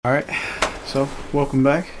All right, so welcome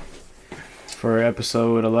back for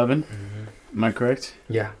episode 11. Am I correct?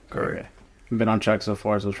 Yeah, correct. Okay. I've been on track so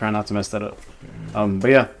far, so try not to mess that up. But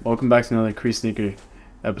yeah, welcome back to another Cree Sneaker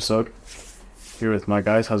episode. Here with my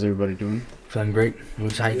guys. How's everybody doing? Feeling great.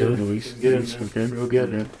 Luis, how you doing? Luis? Good. Real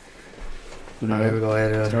good. Alright, we go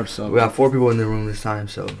ahead. Start us off. We got 4 people in the room this time,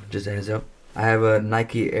 so just a heads up. I have a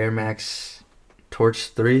Nike Air Max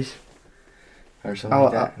Torch 3s. Or something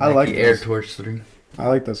like that. I like Nike Air this. Torch 3. I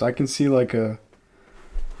like this. I can see like a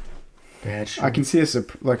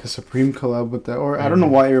Supreme collab with that, or I don't know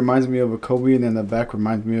why it reminds me of a Kobe, and then the back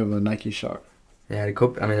reminds me of a Nike Shock. Yeah,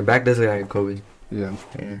 the back does look like a Kobe. Yeah.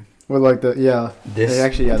 Yeah. Well, like the This.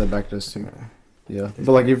 the back does too. Yeah,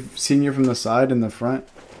 but like if seeing it from the side and the front,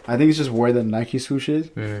 I think it's just where the Nike swoosh is,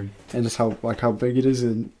 and just how big it is,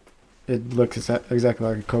 and it looks exactly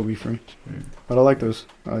like a Kobe frame. But I like those.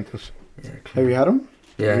 Yeah, Have you had them?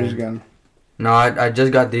 Yeah. You just got 'em? No, I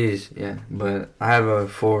just got these. Yeah, but I have a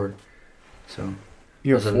 4. So.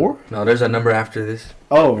 You have 4? No, there's a number after this.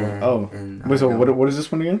 And wait, so what is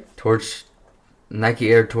this one again? Torch,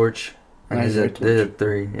 Nike Air Torch. And Nike Air there's a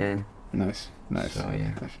 3. Yeah. Nice. So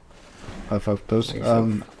yeah. I fuck those.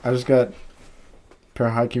 I just got a pair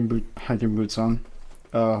of hiking boots on.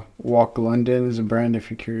 Walk London is a brand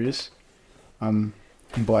if you're curious.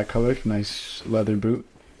 Black color, nice leather boot.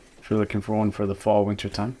 If you're looking for one for the fall winter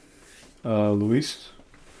time. Luis?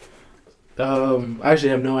 I actually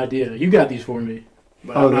have no idea. You got these for me,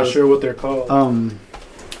 but I'm not sure what they're called.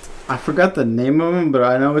 I forgot the name of them, but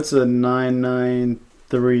I know it's a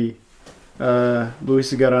 993.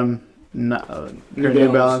 Luis got on New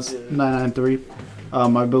Balance 993.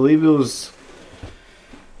 I believe it was.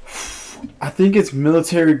 I think it's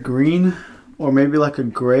military green or maybe like a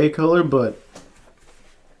gray color, but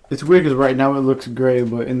it's weird because right now it looks gray,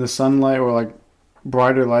 but in the sunlight or like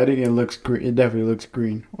brighter lighting, it looks green. It definitely looks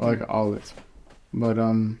green or like olive. But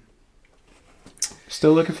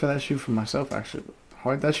still looking for that shoe for myself. Actually,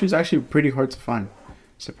 that shoe's actually pretty hard to find,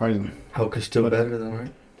 surprisingly. Hoka is still better though,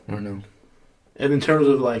 right? I don't know. And in terms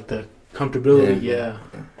of like the comfortability, yeah.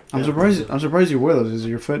 I'm surprised you wear those. Is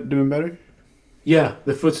your foot doing better? Yeah,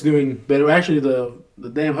 the foot's doing better. Actually, the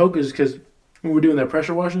damn Hokas, because when we were doing that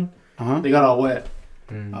pressure washing, they got all wet.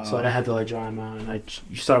 So I had to like dry them out, and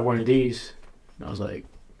you started wearing these, and I was like,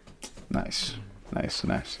 nice.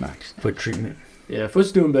 Foot treatment. Yeah,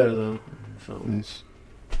 foot's doing better though. So nice.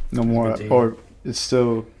 No more, or it's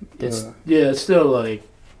still. It's still like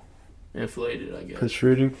inflated, I guess.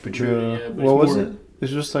 Protruding. Yeah. What was it?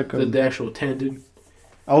 It's just like the actual tendon.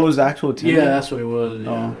 Oh, it was the actual tendon. Yeah, that's what it was.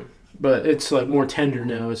 Yeah. But it's like more tender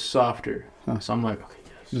now. It's softer. So I'm like, okay,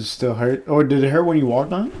 yes. Does it still hurt? Or did it hurt when you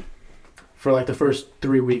walked on it? For like the first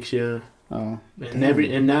 3 weeks, yeah. Oh. And every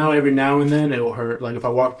now and then it will hurt. Like if I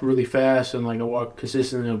walk really fast and like I walk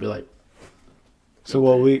consistently, it'll be like. So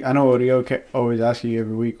what week? I know what you always ask you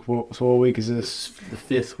every week. So what week is this? The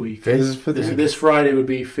 5th week. This Friday would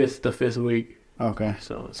be the 5th week. Okay.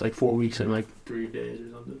 So it's like 4 weeks and like 3 days or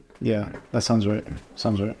something. Yeah, that sounds right.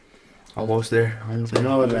 Almost there.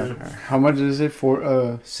 How much is it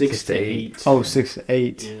for? 6 to 8. Oh, 6 to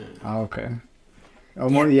 8. Yeah. Oh, okay.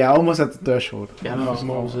 Almost at the threshold. Yeah, no, I'm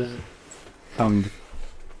almost there. I don't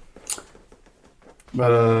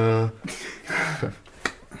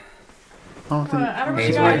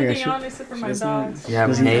really got anything on except for my dogs. Yeah,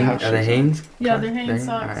 are they Hanes? Yeah, they're Hanes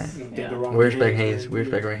socks. Alright. Yeah. We respect Hanes. We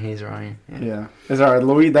respect Hanes around here. Yeah. It's alright.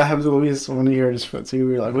 Louis, that happens to Louis when he heard his foot. So we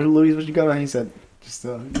were like, Louis, what you got on? He said, just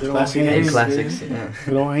Classic Hanes. Classics. Yeah.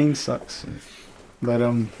 Good old Hanes sucks. But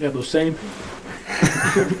yeah, those same.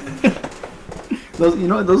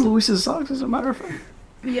 those Louis's socks, as a matter of fact.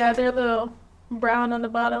 Yeah, they're a little brown on the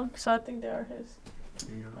bottom, so I think they are his.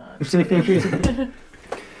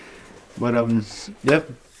 But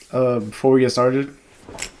before we get started,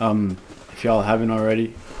 if y'all haven't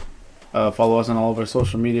already, follow us on all of our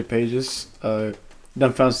social media pages.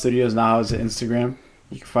 Dumbfound Studios now has an Instagram.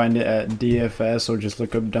 You can find it at DFS or just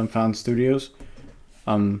look up Dumbfound Studios.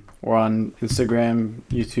 We're on Instagram,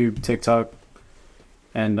 YouTube, TikTok,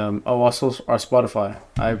 and also our Spotify.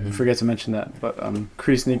 I forget to mention that, but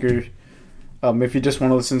Cree Sneakers. If you just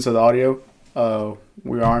want to listen to the audio,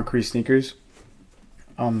 we are on Cree Sneakers.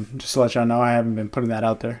 Just to let y'all know, I haven't been putting that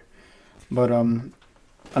out there. But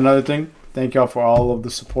another thing, thank y'all for all of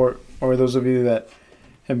the support, or those of you that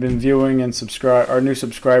have been viewing and our new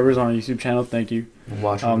subscribers on our YouTube channel. Thank you. And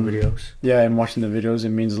watching the videos. Yeah, and watching the videos, it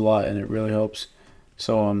means a lot and it really helps.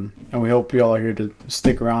 So and we hope y'all are here to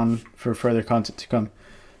stick around for further content to come.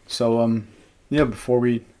 So before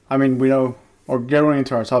we know, or getting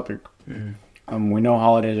into our topic, we know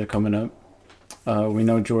holidays are coming up. We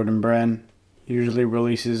know Jordan Brand. usually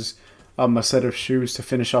releases a set of shoes to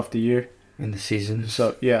finish off the year. In the seasons.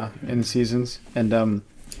 So yeah, in the seasons. And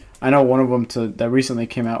I know one of them that recently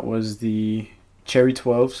came out was the Cherry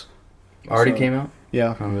 12s. Already came out?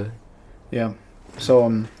 Yeah. Oh, really? Yeah.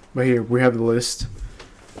 So but here we have the list.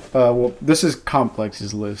 Well, this is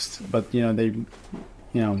Complex's list, but they,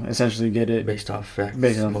 essentially get it based off facts.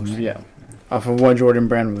 Based off of what Jordan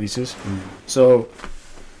Brand releases. So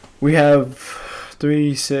we have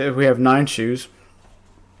 9 shoes.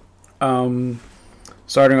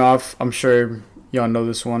 Starting off, I'm sure y'all know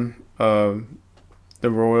this one. The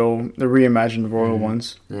reimagined Royal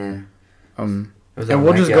ones. Yeah. And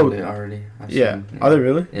we'll just go already. Yeah. Are they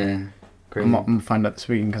really? Yeah. I'm gonna find out this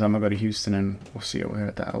weekend because I'm gonna go to Houston and we'll see it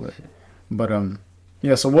at the outlet. But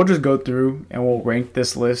yeah. So we'll just go through and we'll rank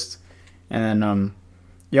this list, and then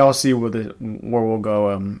y'all see where we'll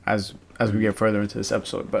go as we get further into this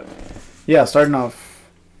episode. But yeah, starting off,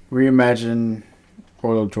 reimagined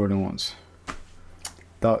Royal Jordan 1s.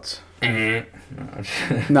 Thoughts?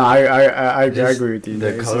 No, I agree with you.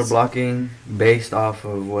 The color blocking based off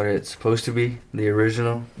of what it's supposed to be, the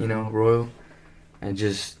original, Royal, and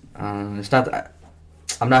just it's not.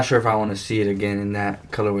 I'm not sure if I want to see it again in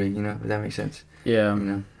that colorway. If that makes sense.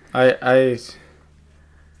 Yeah. I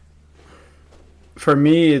for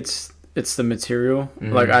me, it's the material.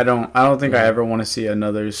 Mm-hmm. Like I don't think I ever want to see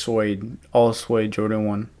another all suede Jordan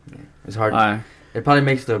 1. Yeah. It's hard. It probably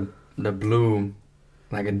makes the blue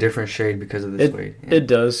like a different shade because of the suede. Yeah. It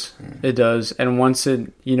does. Yeah. It does. And once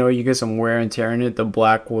you get some wear and tear in it, the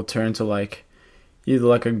black will turn to like either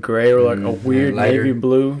like a gray or like a weird navy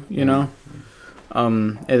blue, you know?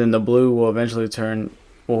 And then the blue will eventually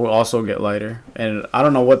will also get lighter. And I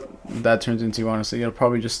don't know what that turns into, honestly. It'll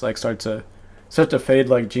probably just like start to fade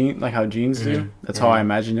like how jeans do. That's how I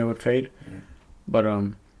imagine it would fade. Yeah. But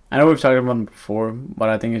I know we've talked about it before, but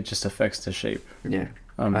I think it just affects the shape. Yeah.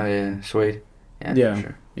 Suede. Yeah. For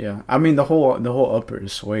sure. Yeah. I mean the whole upper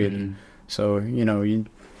is suede. Mm-hmm. So,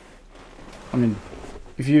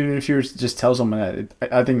 if you were to just tell someone that,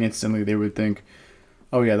 I think instantly they would think,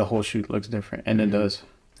 oh yeah, the whole shoe looks different, and it does.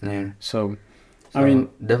 Yeah. So I mean,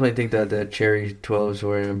 definitely think that the Cherry 12s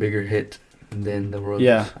were a bigger hit than the Royals.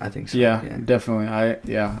 Yeah, I think so. Yeah, definitely. I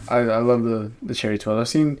love the Cherry 12.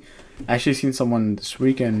 I've actually seen someone this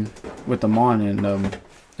weekend with them on, and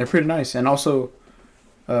they're pretty nice. And also,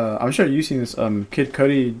 I'm sure you've seen this. Kid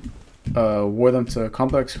Cudi wore them to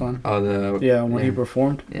Complex Con. Oh, when he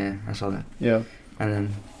performed. Yeah, I saw that. Yeah. And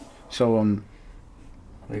then, so we'll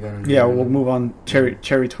move on.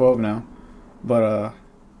 Cherry 12 now, but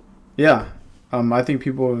I think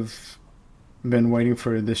people have been waiting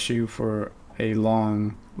for this shoe for a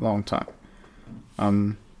long time.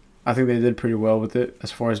 I think they did pretty well with it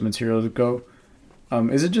as far as materials go.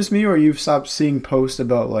 Is it just me, or you've stopped seeing posts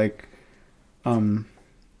about like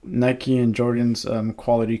Nike and Jordan's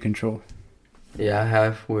quality control? Yeah, I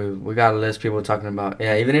have. We got a list of people talking about.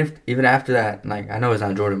 Yeah, even after that, like I know it's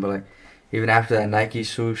not Jordan, but like even after that Nike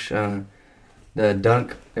swoosh, the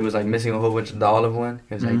Dunk, it was like missing a whole bunch of the olive one.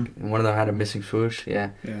 It was like one of them had a missing swoosh.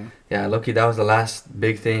 Yeah. Low-key, that was the last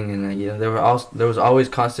big thing, and there was always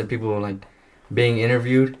constant people like being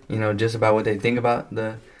interviewed, just about what they think about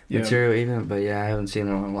the material even. But I haven't seen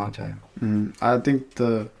it in a long time. I think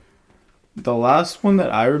the last one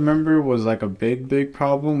that I remember was like a big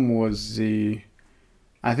problem was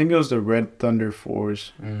I think it was the Red Thunder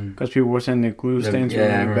 4s, because people were saying the glue stains were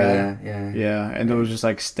really bad. Yeah, and there was just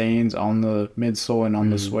like stains on the midsole and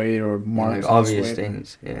on the suede or marks. Like obvious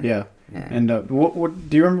stains. Yeah. And what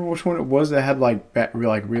do you remember which one it was that had like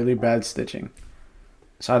really bad stitching?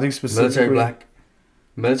 So I think specifically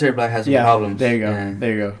Military Black has some problems. There you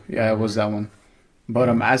go. Yeah, it was that one. But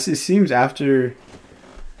as it seems after,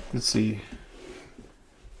 let's see.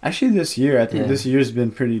 Actually, this year, I think this year's been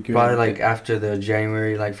pretty good. Probably like after the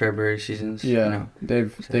January, February seasons. Yeah,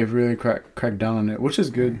 they've really cracked down on it, which is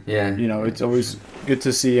good. Yeah, it's always good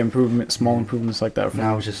to see small improvements like that.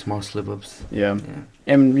 Now it's just small slip ups. Yeah,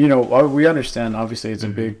 and we understand. Obviously, it's a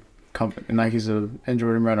big company. Nike's and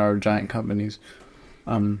Jordan Brand are giant companies.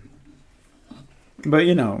 But I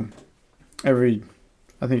think every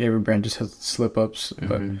brand just has slip ups,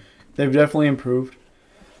 but they've definitely improved.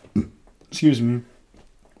 Excuse me.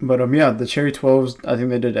 But the Cherry 12s, I think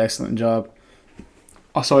they did an excellent job.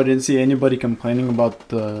 Also, I didn't see anybody complaining about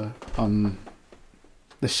the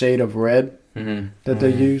shade of red that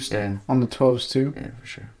they used on the 12s too. Yeah, for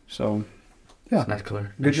sure. So, it's a nice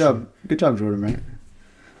color. Good job, Jordan, man.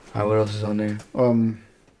 Alright, what else is on there?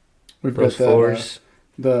 We've those got fours.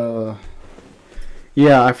 I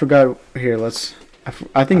forgot. Here,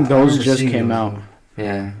 I think those just came out.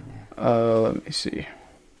 Yeah. Let me see.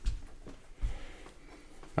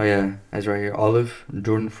 Oh yeah, that's right here. Olive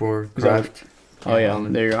Jordan 4 Craft. Oh yeah,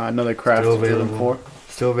 Olive. there you go. Another Craft Still Jordan available. 4.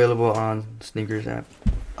 Still available on Sneakers app.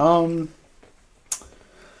 I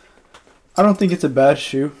don't think it's a bad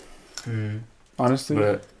shoe. Mm-hmm. Honestly,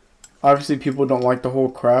 But obviously people don't like the whole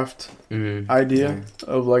craft idea yeah.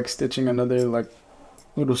 of like stitching another like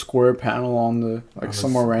little square panel on the like On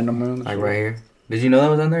somewhere randomly on the like shoe. right here. Did you know that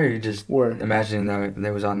was on there? Or you just Where? imagining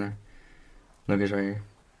that was on there? Look, it's right here.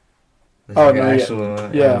 It's Oh like no!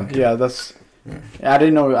 an Yeah, actual, yeah. That's. Yeah. I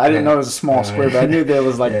didn't know. I didn't know it was a small square, but I knew there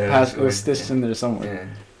was like Yeah, it was stitched in there somewhere. Yeah.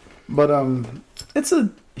 But it's a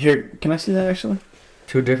here. Can I see that actually?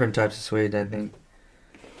 Two different types of suede, I think.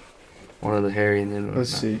 One of the hairy and then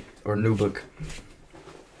Let's see. Or nubuck.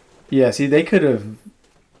 Yeah, see, they could have.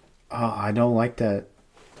 Oh, I don't like that.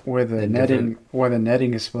 Where the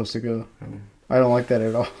netting is supposed to go. I don't like that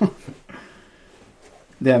at all.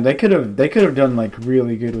 Damn, they could have done like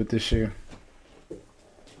really good with this shoe.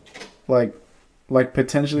 Like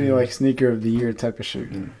potentially like sneaker of the year type of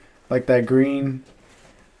shoe. Like that green.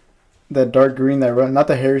 That dark green, not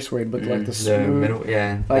the hairy suede, but like the smooth. Middle,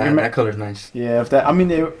 yeah, like that color's nice. Yeah, if that, I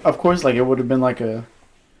mean, of course, like it would have been like a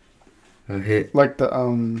hit, like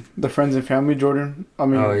the Friends and Family Jordan. I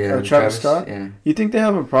mean, or Travis Scott. Yeah. You think they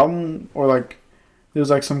have a problem, or like there's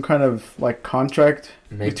like some kind of like contract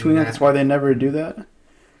between that? That's why they never do that.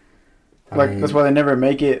 That's why they never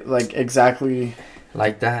make it like exactly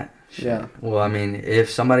like that. Yeah. Well, I mean, if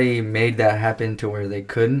somebody made that happen to where they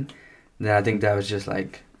couldn't, then I think that was just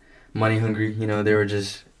like money hungry. You know, they were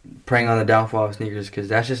just preying on the downfall of sneakers because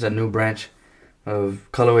that's just a new branch of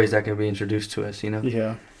colorways that can be introduced to us. You know.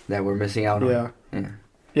 Yeah. That we're missing out on.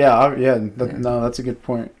 No, that's a good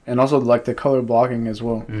point. And also like the color blocking as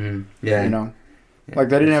well. Mm-hmm. Yeah. You know, like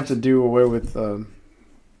they didn't have to do away with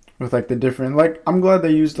like the different. Like I'm glad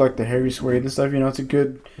they used like the hairy suede and stuff. You know, it's a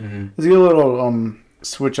good little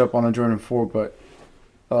switch up on the Jordan 4, but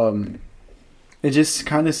it just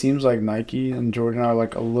kind of seems like Nike and Jordan are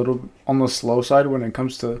like a little on the slow side when it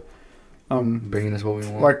comes to bringing us what we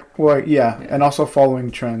want. And also following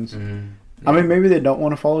trends. Mm-hmm. I mean, maybe they don't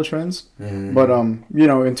want to follow trends, but you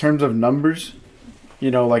know, in terms of numbers, you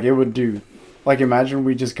know, like it would do. Like imagine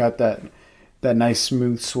we just got that nice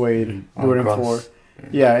smooth suede Jordan 4.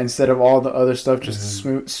 Yeah, instead of all the other stuff, just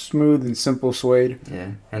smooth and simple suede.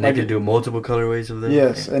 Yeah, and they could do multiple colorways of them.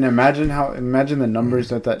 Yes, and imagine the numbers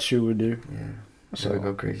that shoe would do. Yeah, so it would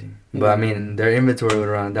go crazy. Yeah. But I mean, their inventory would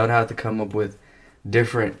run. They would have to come up with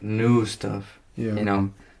different new stuff. Yeah, you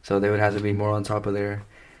know, so they would have to be more on top of their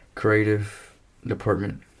creative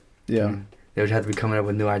department. Yeah, they would have to be coming up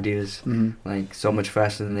with new ideas, like so much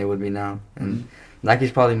faster than they would be now. And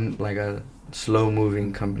Nike's probably like a slow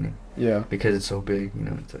moving company. Yeah, because it's so big, you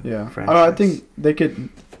know. It's a franchise. I think they could,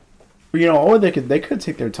 you know, or they could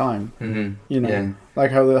take their time. You know,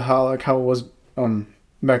 like how it was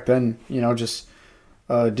back then. You know, just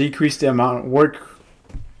decrease the amount of work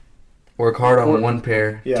hard on one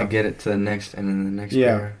pair to get it to the next, and then the next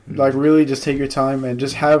pair. Like really, just take your time and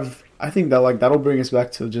just have. I think that like that'll bring us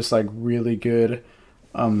back to just like really good,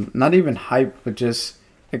 not even hype, but just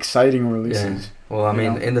exciting releases. Yeah. Well, I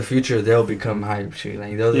mean, in the future, they'll become hype shoes.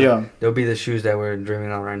 Like they'll be the shoes that we're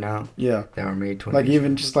dreaming of right now. Yeah, that were made 20 like years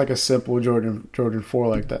even ago. just like a simple Jordan 4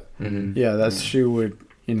 like that. Yeah, that shoe would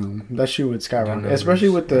skyrocket, especially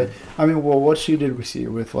with the. I mean, well, what shoe did we see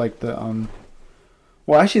with like the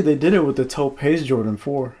Well, actually, they did it with the Topaz Jordan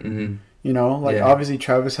 4. You know, like obviously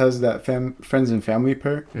Travis has that Friends and Family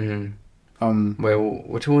pair. Wait,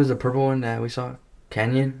 which one was the purple one that we saw?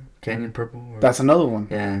 Canyon purple. That's another one.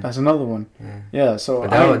 Yeah, that's another one. Yeah. So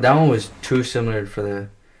but that one was too similar to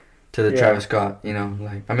the Travis Scott. You know,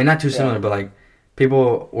 like I mean, not too similar, but like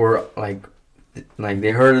people were like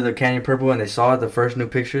they heard of the Canyon purple and they saw the first new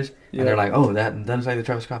pictures and they're like, oh, that looks like the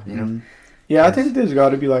Travis Scott. You know. Yeah, I think there's got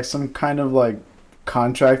to be like some kind of like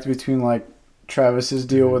contract between like Travis's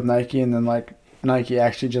deal with Nike and then like Nike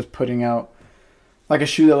actually just putting out like a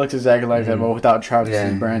shoe that looks exactly like that, but without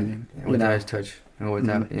Travis's branding, without his touch, and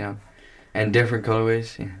without and different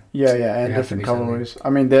colorways. And different colorways. I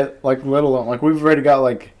mean, that like like we've already got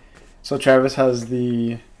like, so Travis has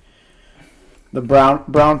the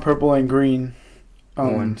brown, purple, and green.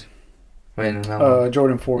 Wait, no,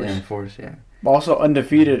 Jordan 4s. Yeah, 4s. Yeah. Also,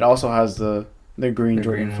 Undefeated also has the green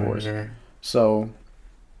Jordan 4s. Yeah. So,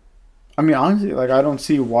 I mean, honestly, like I don't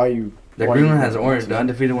see why you. The green one has orange. The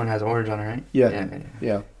Undefeated one has orange on it, right?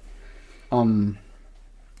 Yeah.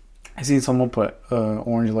 I seen someone put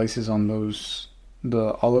orange laces on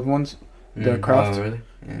the olive ones, the Craft. Oh, really?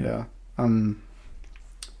 Yeah. And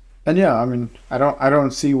I mean, I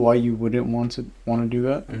don't see why you wouldn't want to do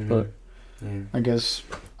that, but I guess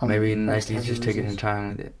Maybe Nike's just taking their time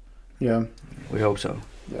with it. Yeah. We hope so.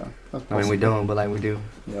 Yeah. I mean, we don't, but like we do.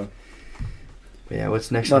 Yeah. But yeah,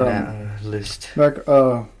 what's next on that list? Back,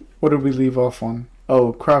 what did we leave off on?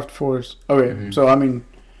 Oh, Craft Force. Okay, so I mean,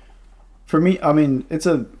 for me, I mean, it's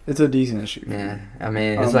a decent issue. Yeah, I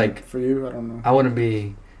mean, it's like for you, I don't know. I wouldn't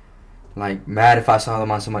be like mad if I saw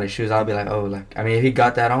them on somebody's shoes. I'd be like, oh, like I mean, if he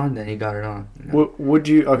got that on, then he got it on. You know? Would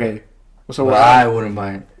you? Okay, so well, I wouldn't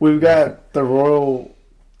buy it. We've got the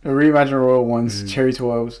reimagined Royal ones, Cherry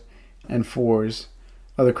 12s, and 4s,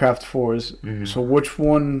 the Craft 4s. So which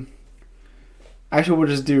one? Actually, we'll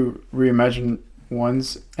just do reimagined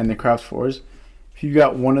ones and the Craft 4s. If you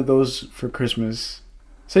got one of those for Christmas,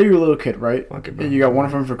 say you're a little kid, right? Fuck it, bro. You got one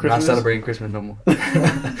of them for Christmas. Not celebrating Christmas no more.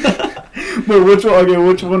 But which one? Okay,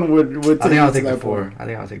 which one would? I think I'll take the 4. I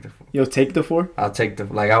think I'll take the 4. You'll take the 4? I'll take the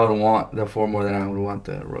I would want the 4 more than I would want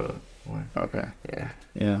the Royal one. Okay. Yeah.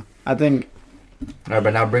 Yeah. I think. All right,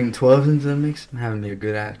 but now bring 12s into the mix. I'm having me a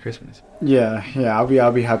good ass Christmas. Yeah. I'll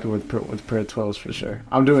be happy with pair of 12s for sure.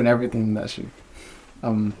 I'm doing everything in that shoe.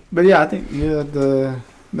 But yeah, I think the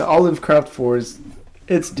Olive Craft 4s,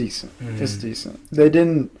 it's decent. It's decent. They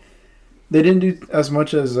didn't do as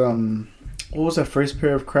much as what was that first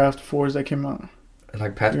pair of Craft 4s that came out?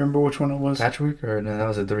 Like you remember which one it was? Patchwork or no? That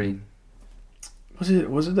was a 3. Was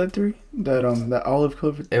it that 3? That olive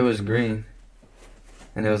color? It was green,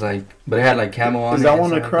 and it was like, but it had like camo on it. Is that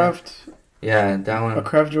one a Craft? Yeah, that one. A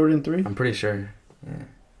Craft Jordan 3? I'm pretty sure. Yeah.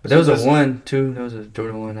 But there was a 1, 2. There was a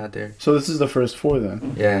Jordan 1 out there. So this is the first 4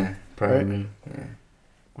 then? Yeah, probably. Right? Yeah.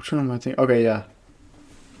 Which one am I thinking? Okay, yeah.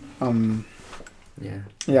 Yeah.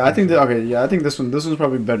 Yeah, I think I think this one's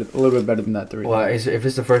probably better, a little bit better than that 3. Well, if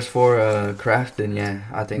it's the first 4 Craft, then yeah,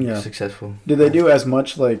 I think it's successful. Did they do as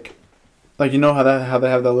much like you know how they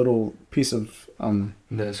have that little piece of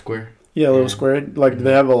the square? Yeah, a little square. Like, do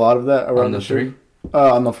they have a lot of that around on the 3?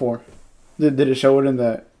 On the 4. Did it show it in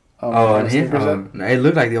that? In here? It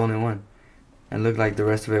looked like the only one. It looked like the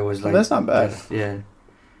rest of it was like. That's not bad. Yeah.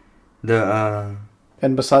 The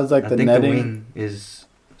and besides like the netting, the wing is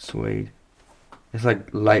suede. It's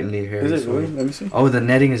like lightly hairy. Is it really? Let me see. Oh, the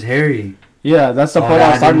netting is hairy. Yeah, that's the part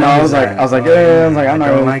I was talking about. I was like, I'm not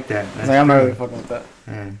really like that. I'm not really fucking with that.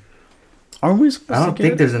 Yeah. Aren't we supposed I don't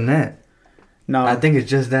think there's a net. No, I think it's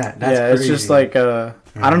just that. That's crazy. It's just like I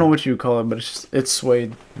don't know what you call it, but it's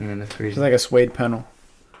suede. Yeah, that's crazy. It's like a suede panel.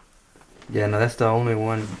 Yeah, no, that's the only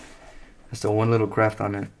one. That's the one little craft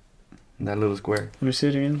on it. That little square. Let me see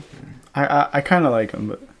it again. I kind of like them,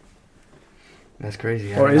 but that's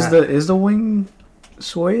crazy. Or is the wing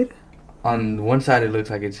suede? On one side, it looks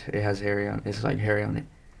like it has hairy on. It's like hairy on it.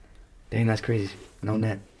 Dang, that's crazy. No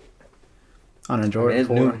net. On a Jordan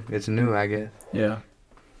 4. New. It's new, I guess. Yeah.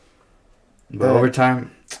 But over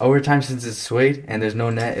time, since it's suede and there's no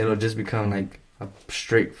net, it'll just become like a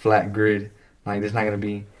straight flat grid. Like there's not gonna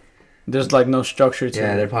be. There's like no structure to it.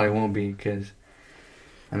 Yeah, there probably won't be because.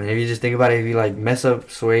 I mean, if you just think about it, if you like mess up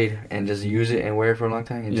suede and just use it and wear it for a long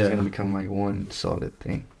time, it's just gonna become like one solid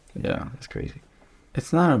thing. Yeah, that's crazy.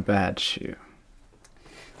 It's not a bad shoe.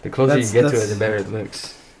 The closer you get to it, the better it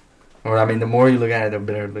looks. Or I mean, the more you look at it, the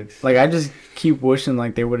better it looks. Like I just keep wishing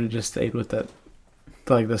like they would have just stayed with that,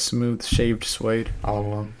 like the smooth shaved suede all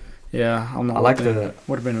along. Yeah, I like the.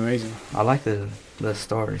 Would have been amazing. I like the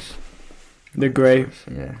stars. The gray.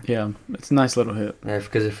 Yeah. Yeah, it's a nice little hit. Yeah,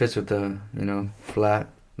 because it fits with the flat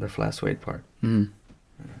suede part.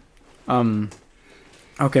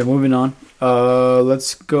 Okay, moving on.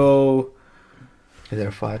 Let's go. Is there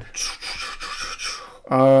a 5?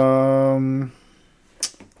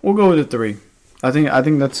 We'll go with a 3. I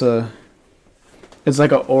think that's it's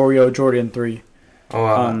like a Oreo Jordan 3. Oh,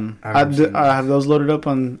 I have those loaded up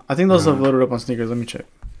on. I think those have loaded up on sneakers. Let me check.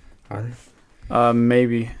 Are they?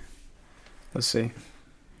 Maybe. Let's see.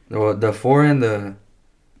 Well, the 4 and the.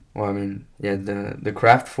 Well, I mean, yeah, the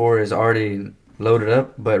Craft 4 is already loaded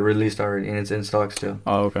up, but released already, and it's in stock still.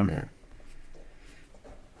 Oh, okay.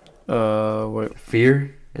 Yeah. Wait.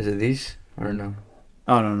 Fear? Is it these or no?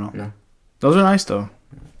 Oh no. No. Those are nice though.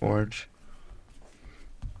 Orange.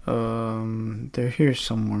 They're here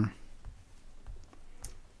somewhere.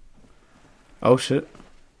 Oh shit.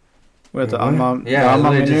 Wait, I'm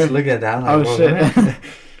just look at that. Like, oh shit.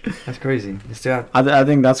 That's crazy. Still I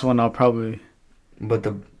think that's one I'll probably. But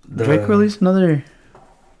the Drake released another.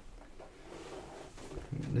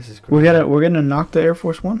 This is crazy. We're gonna knock the Air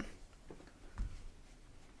Force One.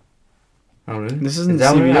 Oh really? This isn't. Is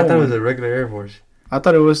that what I thought it was a regular Air Force. I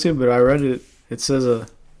thought it was too, but I read it. It says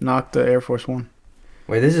knock the Air Force One.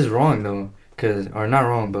 Wait, this is wrong though, or not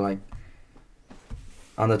wrong, but like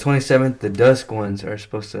on the 27th, the dusk ones are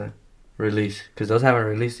supposed to release because those haven't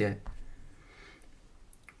released yet.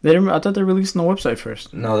 They didn't. I thought they released on the website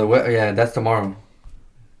first. No, that's tomorrow.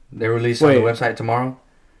 They release on the website tomorrow.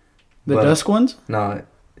 The dusk ones? No,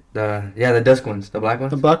 the dusk ones, the black ones.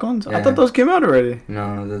 The black ones? Yeah. I thought those came out already.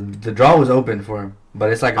 No, the draw was open for them,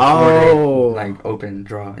 but it's like a 4-day like open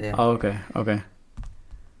draw. Yeah. Oh, okay.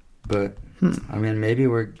 But I mean, maybe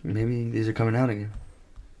these are coming out again.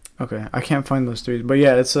 Okay, I can't find those 3s, but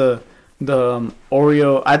yeah, it's the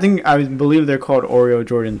Oreo. I believe they're called Oreo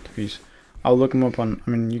Jordan 3s. I'll look them up on. I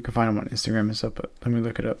mean, you can find them on Instagram and stuff, but let me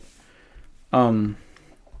look it up. I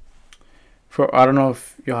don't know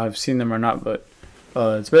if y'all have seen them or not, but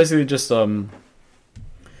it's basically just like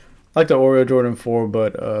the Oreo Jordan 4,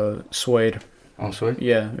 but suede. Oh, suede?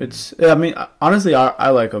 Yeah, it's. I mean, honestly, I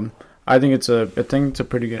like them. I think it's a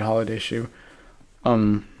pretty good holiday shoe.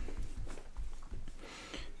 Look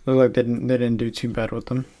like they didn't do too bad with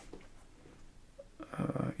them.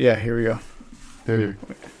 Yeah, here we go. Here.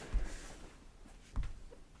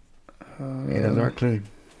 Yeah, those are clean.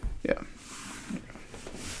 Yeah.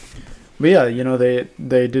 But yeah,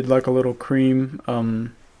 they did like a little cream,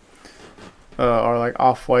 or like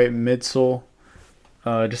off-white midsole,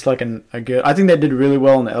 just like a good. I think they did really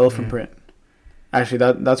well in the elephant print. Actually,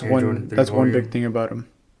 that's one big thing about them.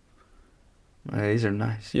 These are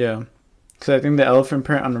nice. Yeah, because I think the elephant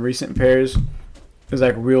print on the recent pairs is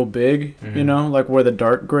like real big. Like where the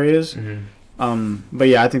dark gray is. But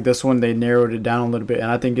yeah, I think this one they narrowed it down a little bit,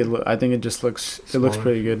 and I think it just looks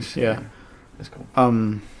pretty good. Yeah. That's cool.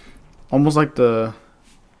 Almost like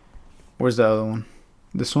where's the other one?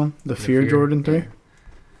 This one, the Fear Jordan 3.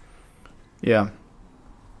 Yeah.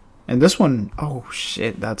 And this one, oh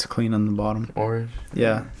shit, that's clean on the bottom. Orange.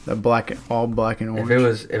 Yeah, all black and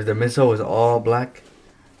orange. If the midsole was all black,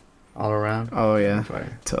 all around. Oh yeah,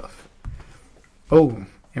 tough. Oh,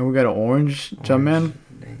 and we got an orange Jumpman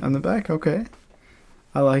on the back. Okay,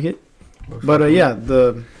 I like it. But yeah,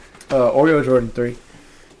 the Oreo Jordan 3.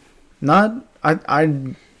 I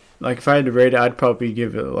like if I had to rate it, I'd probably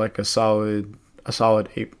give it like a solid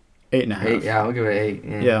 8.5. 8, yeah, I'll give it 8.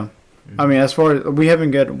 Yeah. I mean, as far as we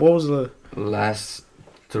haven't got, what was the last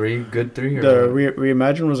 3? Good 3? The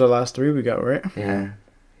Reimagine was our last 3 we got, right? Yeah.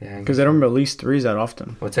 Because they don't release 3s that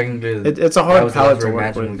often. Well, technically, it's a hard palette to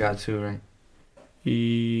work with. We got 2, right?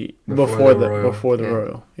 Before the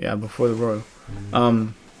Royal. Yeah, before the Royal.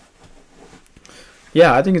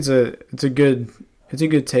 Yeah, I think it's a good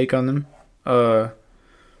take on them.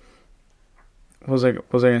 What was I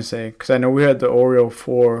gonna say? Because I know we had the Oreo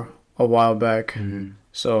 4 a while back.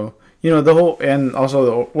 So the whole, and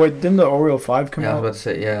also didn't the Oreo 5 come out? Yeah, I was about to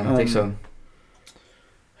say, yeah, I think so.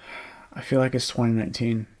 I feel like it's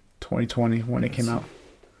 2019, 2020 when it came out.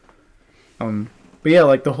 But yeah,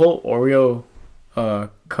 like the whole Oreo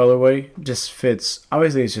colorway just fits.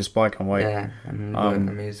 Obviously, it's just black and white. Yeah, I mean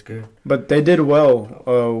it's good. But they did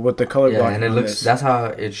well with the color block. Yeah, and it looks. That's how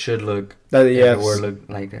it should look. If it were look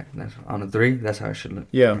like that. That's, on a 3, that's how it should look.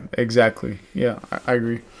 Yeah, exactly. Yeah, I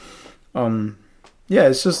agree. Yeah,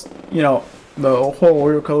 it's just the whole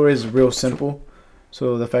Oreo colorway is real simple.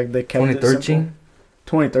 So the fact they kept 2013.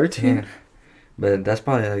 2013. Yeah, but that's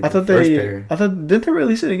probably like the first pair. I thought didn't they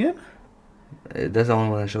release it again? That's the only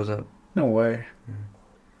one that shows up. No way.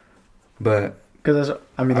 But because that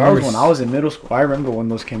was when I was in middle school. I remember when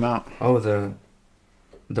those came out. Oh, the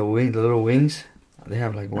little wings, they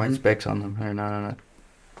have like white specks on them. Or no.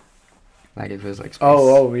 Like it feels like space.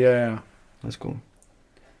 Oh yeah. That's cool.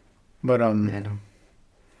 But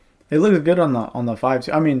it looks good on the 5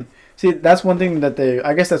 too. I mean, see, that's one thing that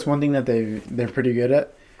they're pretty good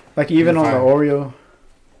at. Like even on the Oreo.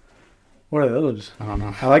 What are those? I don't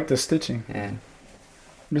know. I like the stitching. Yeah.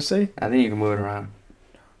 Just say. I think you can move it around.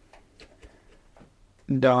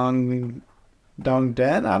 Dong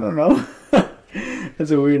Dad? I don't know.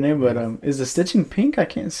 That's a weird name, but is the stitching pink? I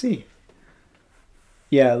can't see.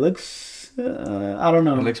 Yeah, it looks. I don't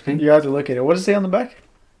know. It looks pink. You have to look at it. What does it say on the back?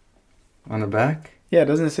 On the back? Yeah,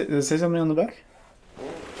 does it say something on the back?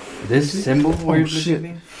 This symbol? Oh shit!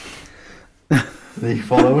 Did you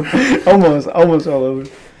fall over? almost all over.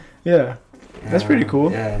 Yeah, that's pretty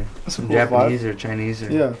cool. Yeah, that's a cool Japanese vibe. or Chinese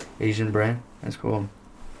or Asian brand. That's cool.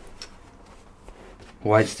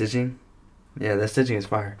 White stitching. Yeah, that stitching is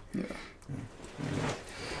fire. Yeah.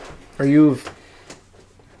 Are you?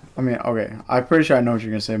 I mean, okay. I'm pretty sure I know what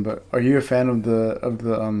you're gonna say, but are you a fan of the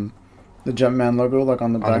Jumpman logo, like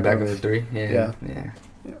on the back? On the back of the 3? Yeah.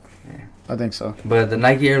 I think so. But the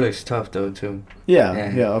Nike Air looks tough though too. Yeah,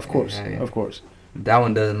 of course, of course. That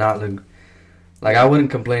one does not look. Like I wouldn't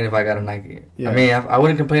complain if I got a Nike. Yeah. I mean, I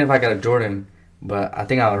wouldn't complain if I got a Jordan, but I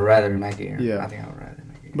think I would rather a Nike Air. I think I would rather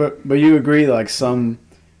Nike Air. But you agree, like some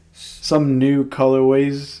new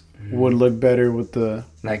colorways would look better with the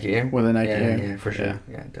Nike Air. With a Nike Air. Yeah, for sure.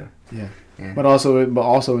 Yeah. But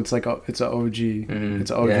also, it's like it's an OG.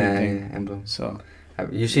 It's an OG thing. Yeah, emblem. So,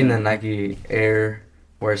 have you seen the Nike Air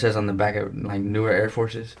where it says on the back of like newer Air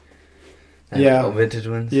Forces? Vintage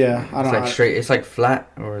ones. Yeah, I don't know. It's like straight. It's like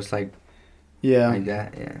flat, or it's like. Yeah. Like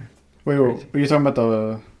that. Yeah. Wait, were you talking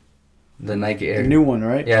about the Nike Air? The new one,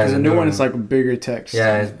 right? Yeah, the new one is like bigger text.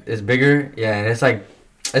 Yeah, it's bigger. Yeah, and it's like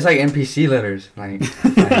NPC letters. Like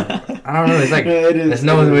I don't know. It's like there's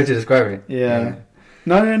no other way to describe it. Yeah.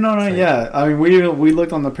 No. Like, yeah. I mean, we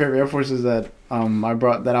looked on the pair of Air Forces that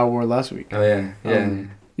I wore last week. Oh yeah.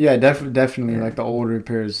 Yeah. Definitely. Like the older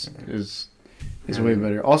pairs is way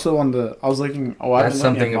better. Also I was looking. That's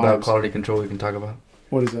something about quality control we can talk about.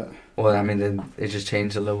 What is that? Well, I mean, it just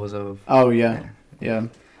changed the levels of. Oh yeah.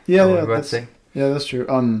 That's true.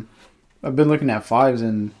 I've been looking at 5s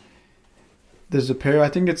and there's a pair. I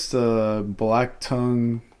think it's the Black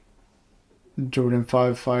Tongue Jordan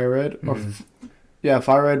 5 Fire Red or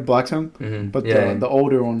Fire Red Black Tongue, but the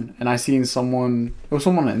older one. And I seen someone. It was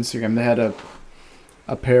someone on Instagram. They had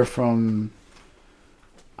a pair from.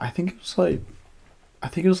 I think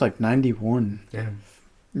it was like 91. Yeah.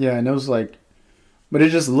 Yeah, and it was like. But it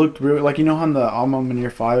just looked real, like, you know, on the Alma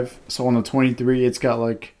 5, so on the 23, it's got,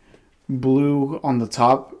 like, blue on the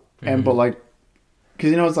top, but, like, because,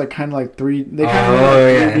 you know, it's, like, kind of like 3, they kind of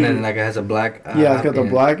and then, like, it has a black, it's got the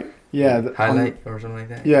black, highlight or something like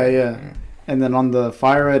that. Yeah, and then on the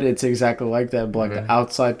Fire Red, it's exactly like that, but, like, the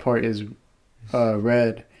outside part is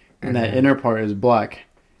red, and that inner part is black,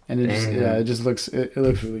 and it just looks, it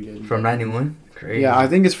looks really good. From 91? Crazy. Yeah, I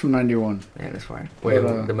think it's from 91. Yeah, that's fine. Wait,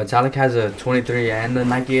 the Metallic has a 23 and the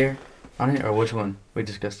Nike Air on it, or which one? We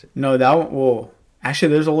discussed it. No, that one. Well,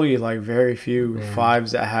 actually, there's only like very few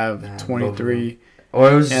 5s that have 23.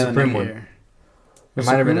 Or it was a Supreme one. It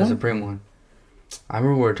might have been a Supreme one. I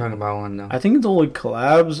remember we were talking about one though. I think it's only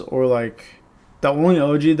collabs or like the only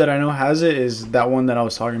OG that I know has it is that one that I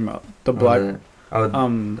was talking about. The black.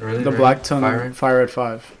 The Black Tongue Fire Red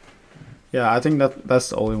 5. Yeah, I think that's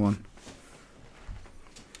the only one.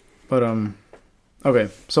 But okay.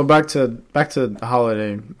 So back to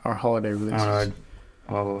the our holiday releases.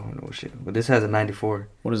 No shit. But this has a 94.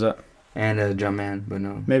 What is that? And a Jumpman, but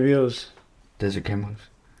no. Maybe it was Desert Camos.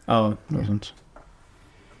 Oh, those ones.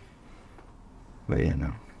 But yeah,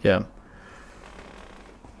 no. Yeah.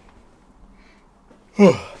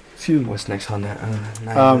 Excuse me. What's next on that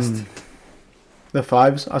list? The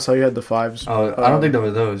 5s. I saw you had the 5s. Oh, I don't think there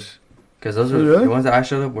were those, because those were the ones that I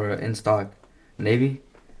showed up were in stock. Navy.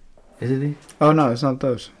 Is it these? Oh, no, it's not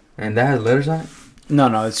those. And that has letters on it?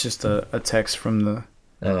 No, it's just a text from the...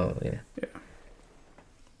 Oh, yeah.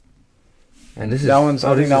 And this is... That one's...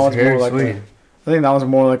 I think that one's more like Sweet. I think that one's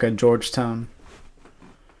more like a Georgetown.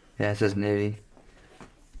 Yeah, it says Navy.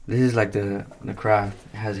 This is like the craft.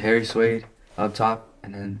 It has Harry Suede up top,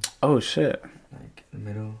 and then... Oh, shit. Like, in the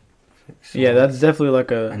middle. Yeah, that's definitely like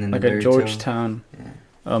a Georgetown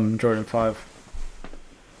Jordan 5.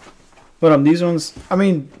 But these ones, I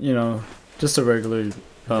mean, you know, just a regular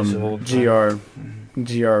GR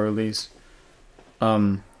release.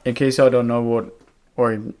 In case y'all don't know what,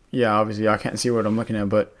 or yeah, obviously I can't see what I'm looking at,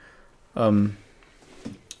 but a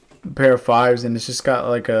pair of 5s, and it's just got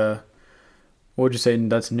like a, what would you say?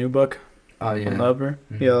 That's nubuck. Oh yeah. On the upper,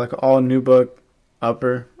 yeah, like all nubuck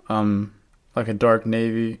upper, like a dark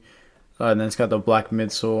navy, and then it's got the black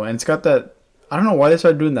midsole, and it's got that. I don't know why they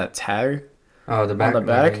started doing that tag. Oh, the back. On the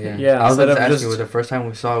back? Yeah. I was about to ask you, the first time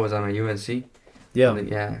we saw it was on a UNC. Yeah.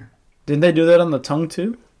 Yeah. Didn't they do that on the tongue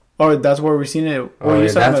too? Or that's where we seen it?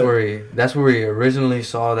 That's where we originally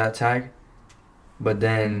saw that tag. But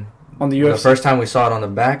then on the UFC, the first time we saw it on the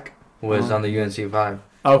back was on the UNC 5.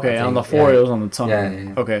 Okay, on the 4 it was on the tongue.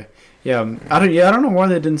 Yeah. Okay. Yeah. I don't know why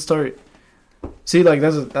they didn't start. See, like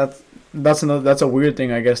that's a weird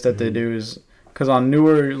thing I guess that they do is because on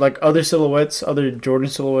newer like other silhouettes, other Jordan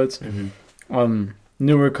silhouettes.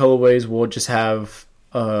 Newer colorways will just have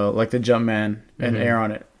like the Jumpman and Air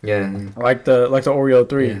on it. Yeah. Like the Oreo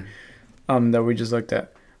 3 that we just looked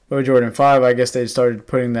at. But with Jordan 5, I guess they started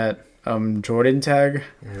putting that Jordan tag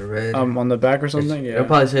red on the back or something. They'll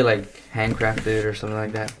probably say like handcrafted or something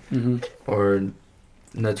like that. Or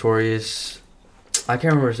Notorious. I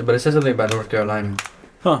can't remember, but it says something about North Carolina.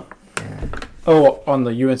 Huh. Yeah. Oh, on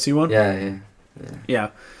the UNC one? Yeah.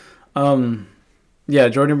 Yeah,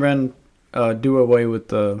 Jordan Brand do away with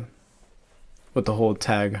the whole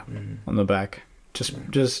tag on the back. Just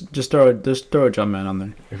throw a Jumpman on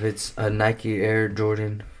there. If it's a Nike Air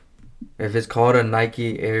Jordan, if it's called a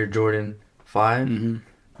Nike Air Jordan 5,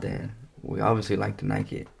 then we obviously like the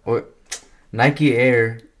Nike. Or Nike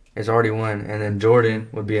Air is already one, and then Jordan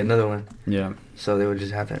would be another one. Yeah. So they would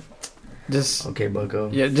just have that. Just okay,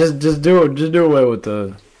 Bucko. Yeah, just do away with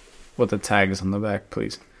the tags on the back,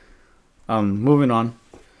 please. Moving on.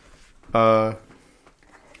 I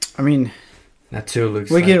mean, that too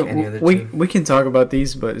looks like any other two. We can talk about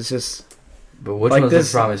these, but it's just. But which like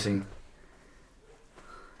one's promising?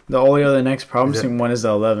 The only other next promising one is the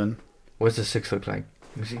 11. What's the 6 look like?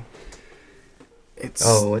 Let me see. It's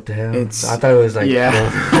what the hell? I thought it was like you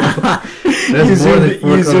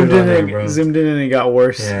zoomed in and it got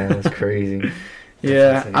worse. Yeah, that's crazy.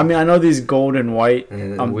 Yeah, I mean I know these gold and white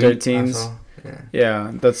 13s.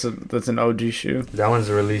 Yeah, that's an OG shoe. That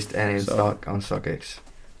one's released and in stock on StockX.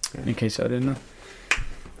 Yeah. In case I didn't know.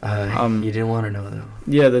 You didn't want to know though.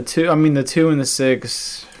 Yeah, the 2 and the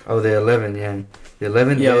 6. Oh, the 11, yeah. The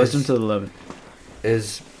 11 yeah, listen to the 11.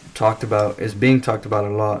 Is being talked about a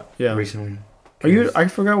lot recently. I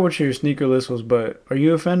forgot what your sneaker list was, but are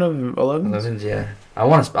you a fan of 11s? 11s, yeah. I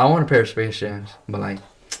want a pair of Space Jams, but like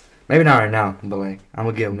maybe not right now, but like I'm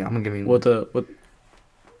gonna give me with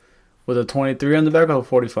a 23 on the back or a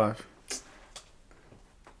 45.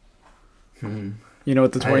 You know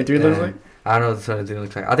what the 23 looks like? I don't know what the 23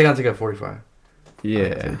 looks like. I think I'll take a 45.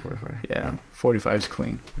 Yeah. 45. Yeah. 45's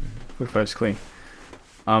clean. 45's clean.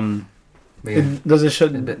 Does it show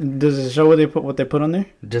what they put on there?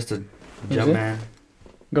 Just a Jumpman.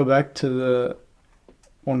 Go back to the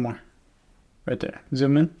one more. Right there.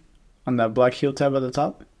 Zoom in on that black heel tab at the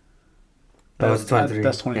top. That's 23.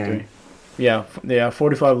 That's 23. Yeah,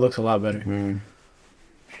 45 looks a lot better.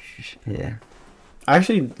 Yeah.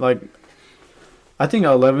 Actually, I think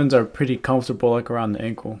 11s are pretty comfortable, like around the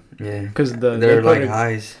ankle. Yeah. Because they're like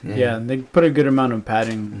highs. Yeah, they put a good amount of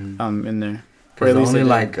padding in there. Because the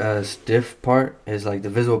only stiff part is like the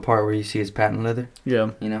visible part where you see it's patent leather. Yeah.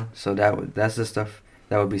 You know, so that's the stuff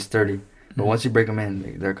that would be sturdy. But once you break them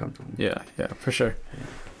in, they're comfortable. Yeah, for sure.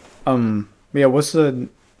 Yeah. What's the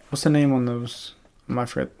name on those? I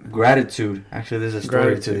forget. Gratitude. Actually, there's a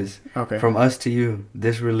story to this. Okay. From us to you,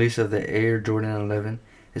 this release of the Air Jordan 11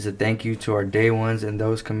 is a thank you to our day ones and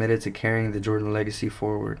those committed to carrying the Jordan legacy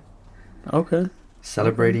forward. Okay.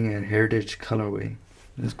 Celebrating a heritage colorway.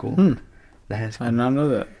 That's cool. I did not know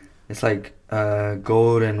that. It's like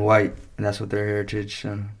gold and white, and that's what their heritage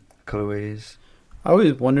colorway is. I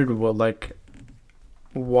always wondered why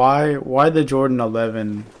the Jordan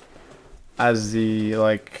 11 as the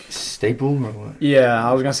staple or what? Yeah,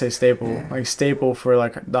 I was gonna say staple, staple for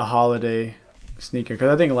the holiday sneaker. Because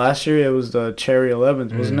I think last year it was the Cherry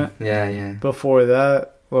 11s, wasn't it? Yeah. Before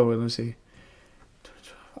that, let's see.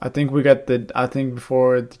 I think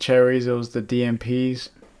before the Cherries it was the DMPs.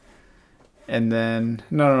 And then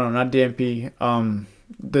no, not DMP.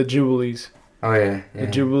 The Jubilees. Oh yeah. The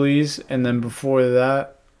Jubilees, and then before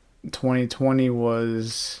that, 2020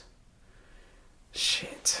 was.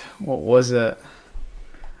 Shit, what was that?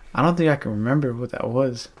 I don't think I can remember what that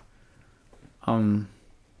was.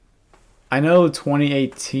 I know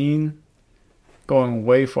 2018, going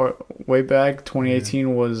way back.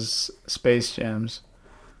 2018 was Space Jams.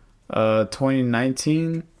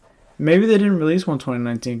 2019. Maybe they didn't release one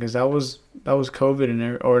 2019 because that was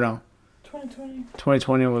COVID or no. 2020.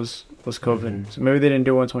 2020 was COVID. So maybe they didn't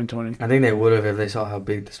do one 2020. I think they would have if they saw how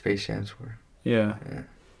big the Space Jams were. Yeah.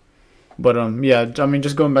 But yeah, I mean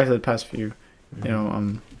just going back to the past few,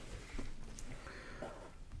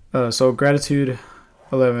 so Gratitude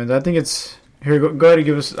 11. I think it's here. Go ahead and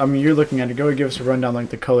give us. I mean, you're looking at it. Go ahead and give us a rundown,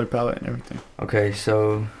 the color palette and everything. Okay,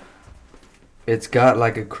 so it's got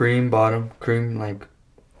a cream bottom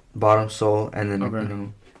sole, and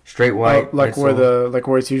then straight white.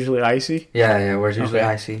 Where it's usually icy. Yeah, where it's usually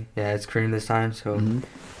icy. Yeah, it's cream this time, so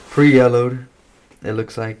pre-yellowed. It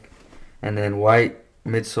looks like, and then white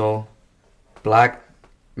midsole, black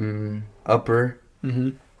upper,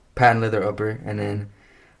 patent leather upper, and then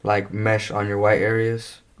mesh on your white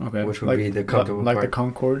areas. Okay. Which would be the comfortable part. The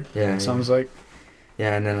Concord. Yeah. It sounds like.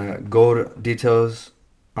 Yeah, and then gold details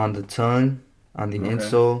on the tongue, on the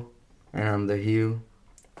insole, and on the heel.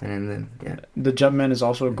 And then the Jumpman is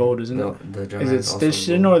also gold, isn't it? The Jumpman is it stitched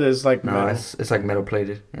in or there's metal? No, it's metal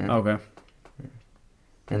plated. Yeah. Okay. Yeah.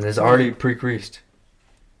 And it's already pre-creased.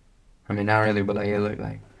 I mean, not really, but it looked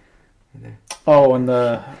like. There. Oh, on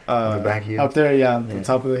the back heel. Up there, the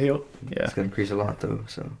top of the heel. Yeah. It's gonna crease a lot though,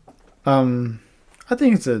 so. I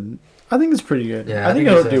think it's pretty good. Yeah, I think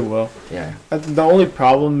it'll do well. Yeah. The only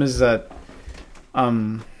problem is that,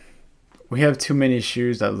 we have too many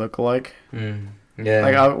shoes that look alike. Yeah.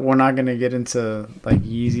 We're not gonna get into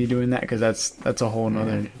Yeezy doing that because that's a whole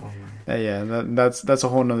nother. That's a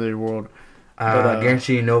whole nother world. I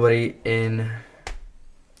guarantee you nobody in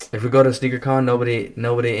if we go to SneakerCon,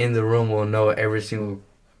 nobody in the room will know every single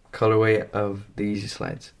colorway of the Yeezy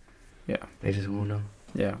slides. Yeah. They just won't know.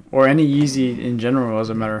 Yeah, or any Yeezy in general, as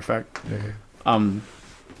a matter of fact. Mm-hmm.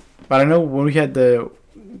 But I know when we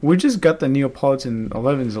just got the Neapolitan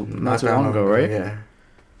 11s not too long ago, right? Yeah.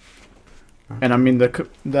 And I mean that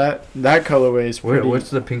colorway is pretty. What's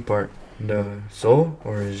the pink part? The sole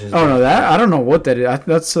or is just? Oh no, that I don't know what that is. I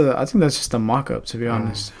think that's just a mock-up, to be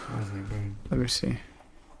honest. I was like, dang. Let me see.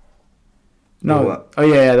 No,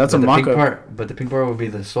 yeah, that's a mock-up. But the pink part would be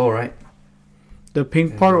the sole, right? The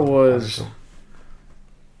pink part was.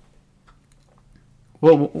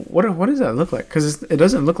 Well, what does that look like? Because it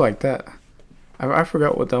doesn't look like that. I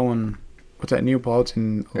forgot what that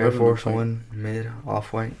Neapolitan Air Force One mid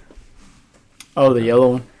off white. Oh, the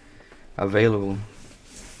yellow one. Available.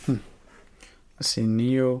 Let's see,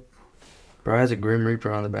 Neo. Bro, it has a Grim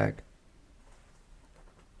Reaper on the back.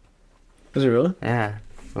 Is it really? Yeah,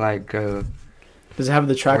 like. Does it have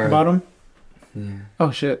the track bottom? Yeah. Oh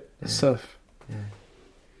shit, that's tough. Yeah.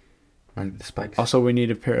 Like the spikes. Also, we need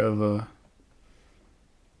a pair of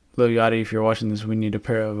Lil Yachty, if you're watching this, we need a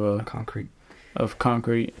pair of concrete. Of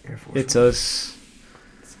concrete. Air Force It's One. us.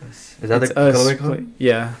 It's us. Is that the colorway called?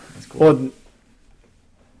 Yeah. That's cool. Well,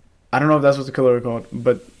 I don't know if that's what the color is called,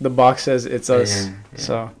 but the box says it's us. Yeah.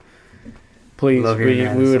 So, please,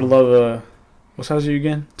 we would love a. What size are you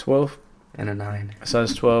again? 12? And a 9. A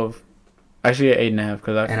size 12. Actually, an 8.5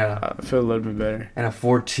 because I feel a little bit better. And a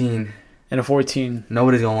 14. And a 14.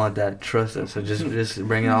 Nobody's gonna want that. Trust us. So just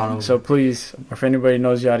bring it on over. So please, if anybody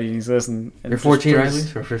knows Yachty, he's listening. You're 14, right,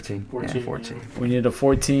 Luis? Or 15? 14. Yeah, 14. We need a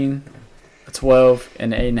 14, a 12,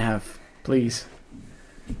 and an 8.5. Please.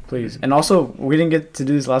 Please. And also, we didn't get to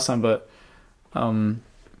do this last time, but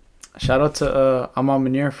shout out to Amal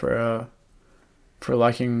Munir for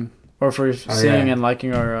liking or for seeing and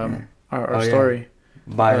liking our story.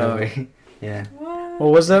 By the way, yeah.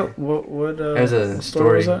 What was that? What it was a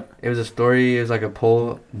story. Was that? It was a story. It was like a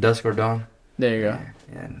poll, dusk or dawn. There you go.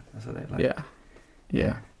 Yeah, that's what they like.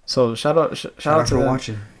 Yeah. So shout out to them.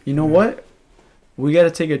 Watching. You know what? We got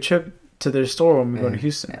to take a trip to their store when we go to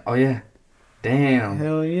Houston. Oh yeah. Damn.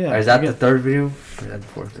 Hell yeah. Is that the third video? Or is that the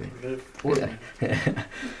fourth video?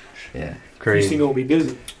 Yeah. Crazy. Houston gonna be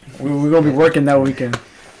busy. We're gonna be working that weekend.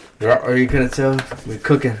 Or you couldn't tell? We're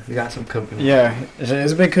cooking. We got some cooking. Yeah,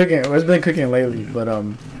 it's been cooking. It's been cooking lately, but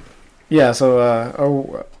yeah. So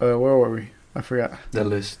where were we? I forgot. The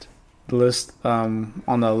list on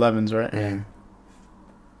the 11s, right? Yeah.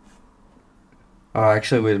 Oh,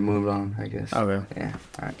 actually, we moved on, I guess. Okay. Yeah.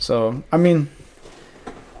 All right. So I mean,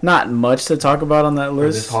 not much to talk about on that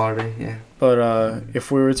list. For this holiday, yeah. But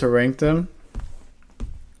if we were to rank them,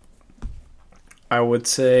 I would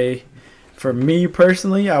say, for me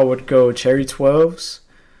personally, I would go Cherry 12s,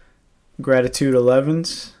 Gratitude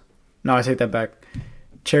 11s. No, I take that back.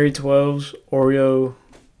 Cherry 12s, Oreo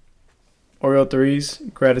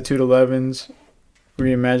 3s, Gratitude 11s,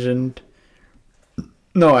 Reimagined.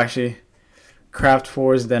 No, actually, Craft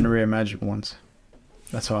 4s, then Reimagined ones.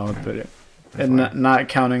 That's how I would put it. And not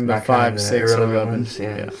counting the 5, 6, or 11s.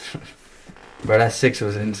 Yeah. Bro, that 6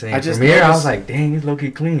 was insane. From here, I was like, dang, it's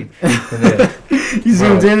low-key clean. You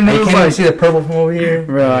zoomed in and it was can't like... even see the purple from over here.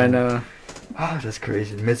 Bro, I know. Oh, that's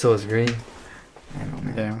crazy. The midsole is green. I don't know,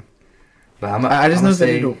 man. Yeah. But I just know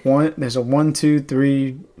that there's a 1, 2,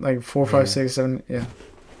 3, like 4, 5, 6, 7. Yeah.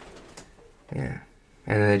 Yeah.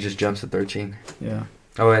 And then it just jumps to 13. Yeah.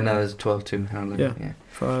 Oh, wait, no, it's 12 too. Yeah.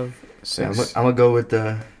 5, 6. Yeah, I'm going to go with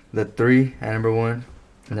the 3 at number 1.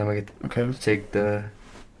 And then we get take the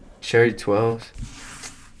Cherry 12s.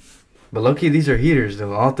 But low-key, these are heaters,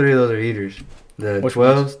 though. All 3 of those are heaters. The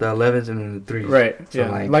 12s, the 11s, and then the 3s. Right, so yeah.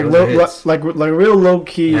 Like real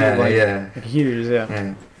low-key, like heaters, yeah.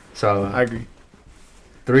 Yeah. So I agree.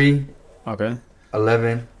 3, okay,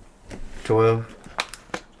 11, 12,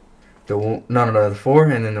 the 4,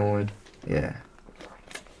 and then the 1. Yeah.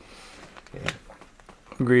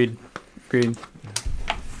 Agreed. So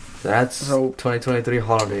that's 2023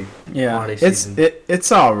 holiday. Yeah, holiday season.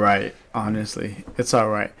 It's all right. Honestly, it's all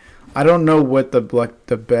right. I don't know what the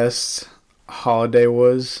best holiday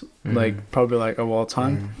was. Like probably like of all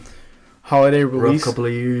time. Holiday release. Rough couple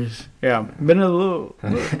of years. Yeah, been a little,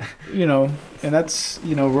 and that's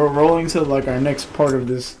we're rolling to like our next part of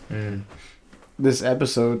this this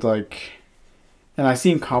episode. Like, and I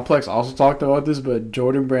seen Complex also talked about this, but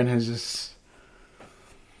Jordan Brand has just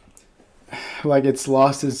like it's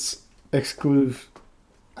lost its exclusivity.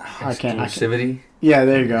 Yeah,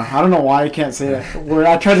 there you go. I don't know why I can't say it. Where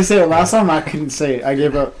I tried to say it last time, I couldn't say it. I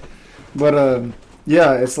gave up. But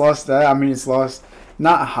yeah, it's lost that. I mean, it's lost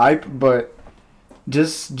not hype, but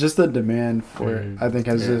just the demand for it, I think,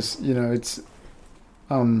 has just, you know, it's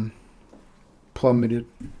plummeted.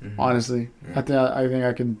 Honestly, I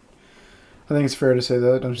think it's fair to say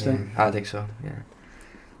that. Don't you think? I think so.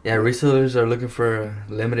 Yeah. Resellers are looking for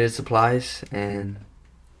limited supplies, and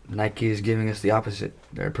Nike is giving us the opposite.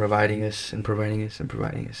 They're providing us and providing us and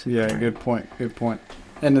providing us. Yeah, good point.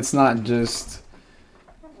 And it's not just.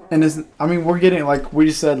 And it's, I mean, we're getting, like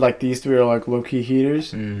we said, like these three are like low key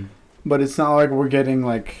heaters, but it's not like we're getting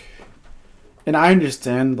like. And I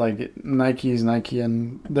understand, like, Nike is Nike,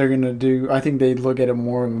 and they're gonna do. I think they look at it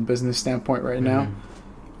more from a business standpoint right now.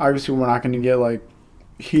 Obviously, we're not gonna get like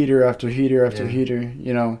heater after heater after heater.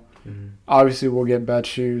 You know, obviously we'll get bad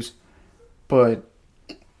shoes, but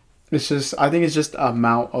it's just, I think it's just the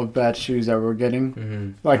amount of bad shoes that we're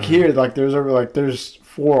getting. Like here, like there's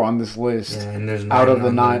 4 on this list, and there's out of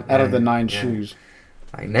the 9 shoes.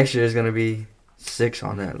 Like next year is gonna be 6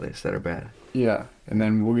 on that list that are bad. Yeah, and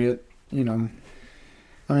then we'll get, you know,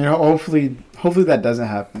 I mean, hopefully that doesn't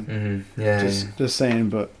happen. Just saying,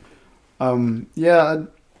 but yeah.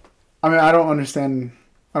 I mean, I don't understand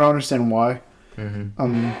why. I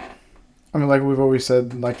mean, like we've always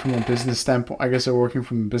said, like from a business standpoint, I guess they're working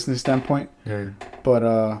from a business standpoint. Yeah. But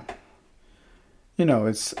you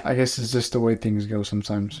know, I guess it's just the way things go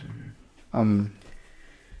sometimes.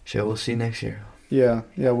 Sure, we'll see next year. Yeah.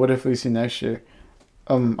 What if we see next year?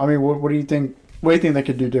 I mean, what do you think? What do you think they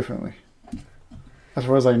could do differently? As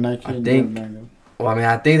far as like Nike I think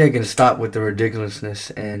they can stop with the ridiculousness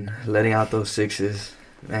and letting out those 6s.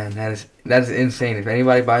 Man, that is insane. If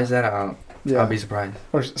anybody buys that, I'll be surprised.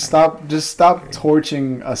 Or stop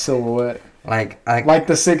torching a silhouette. Like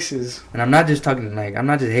the 6s. And I'm not just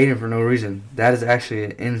hating for no reason. That is actually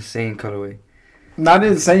an insane colorway. Not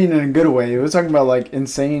insane in a good way. We're talking about like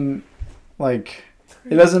insane, like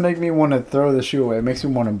it doesn't make me want to throw the shoe away. It makes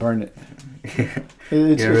me want to burn it.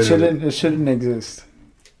 It shouldn't exist.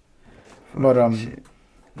 But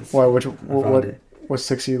what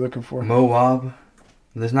 6 are you looking for? Moab.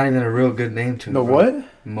 There's not even a real good name to it. The what?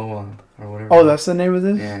 Moab or whatever. Oh, that's the name of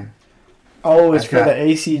this? Yeah. Oh, it's for the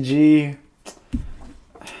ACG.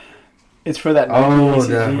 It's for that. Oh,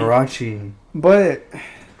 the Huarache. But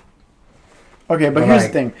okay, but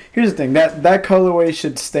here's the thing. That colorway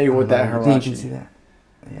should stay with that Huarache. You can see that.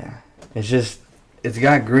 Yeah. It's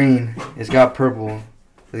got green, it's got purple,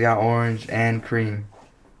 it's got orange and cream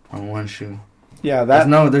on one shoe. Yeah,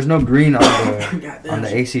 there's no green on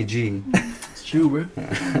the ACG. It's true, bro.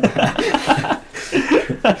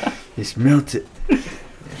 You smelt it. Yeah,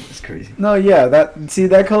 it's crazy. No, yeah, that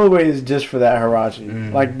colorway is just for that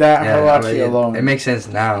Huarache. Like that Huarache alone. It makes sense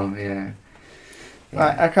now, yeah.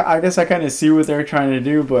 I guess I kind of see what they're trying to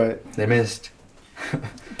do, but they missed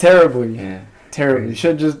terribly. Yeah, terribly. You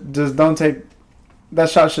should just don't take that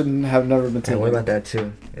shot. Shouldn't have never been taken. What about that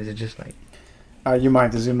too? Is it just like? You might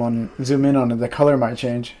have to zoom in on it. The color might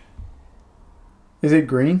change. Is it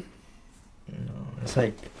green? No, it's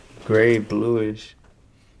like gray, bluish.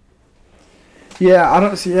 Yeah, I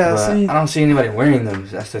don't see. Yeah, see, I don't see anybody wearing them.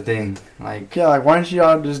 That's the thing. Like, yeah, like why don't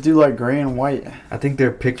y'all just do like gray and white? I think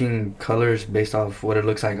they're picking colors based off what it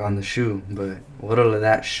looks like on the shoe, but what will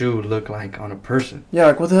that shoe look like on a person? Yeah,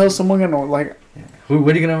 like what the hell is someone gonna like? Yeah.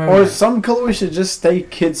 What are you gonna remember? Or some colorway should just stay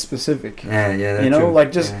kid specific. Yeah, that's you know, true.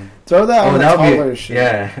 like just throw that on the color shit.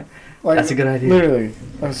 Yeah, like, that's a good idea. Literally.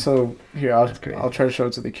 So here, I'll try to show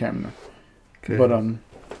it to the camera. Good. But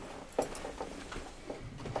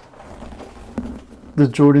the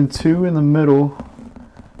Jordan 2 in the middle,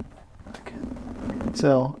 I can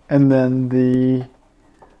tell, and then the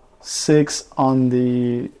 6 on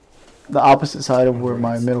the opposite side of where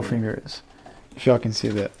my middle finger is. If y'all can see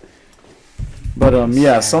that. But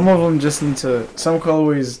yeah, some of them just need to, some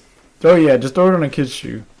colorways. Oh yeah, just throw it on a kid's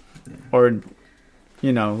shoe, or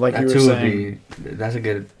you know, like that you were saying. That's a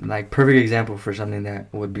good, like, perfect example for something that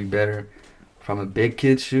would be better from a big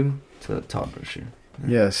kid's shoe to a toddler shoe.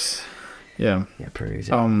 Yes. Yeah. Yeah, perfect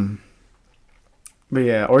example. But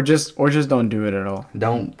yeah, or just don't do it at all.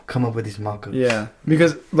 Don't come up with these mock-ups. Yeah,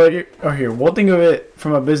 because like, here, we'll think of it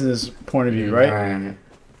from a business point of view, right? Right.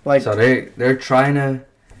 Like, so they're trying to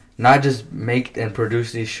not just make and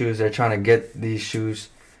produce these shoes. They're trying to get these shoes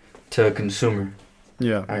to a consumer.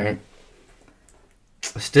 Yeah. All right.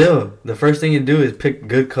 Still, the first thing you do is pick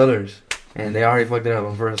good colors, and they already fucked it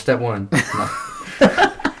up for step 1.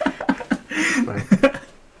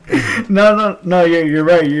 No, you're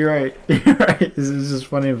right. You're right. This is just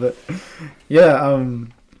funny, but yeah.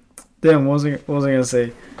 Damn, what was I gonna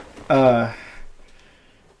say?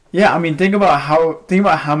 Yeah, I mean, think about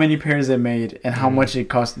how many pairs they made and how much it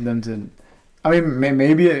costed them I mean,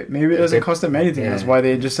 maybe it doesn't cost them anything. Yeah. That's why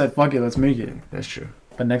they just said, "Fuck it, let's make it." That's true.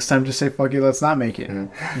 But next time, just say, "Fuck it, let's not make it."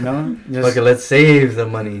 Yeah. You know, Fuck it, let's save the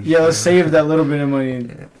money. Yeah, let's save that little bit of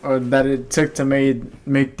money, or that it took to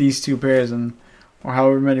make these 2 pairs or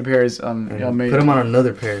however many pairs y'all made. Put them on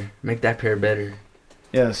another pair. Make that pair better.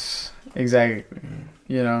 Yes, exactly.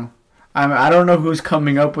 You know, I don't know who's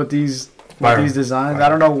coming up with these designs. I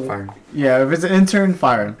don't know. Fire. Yeah, if it's an intern,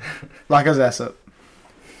 fire him. Lock his ass up.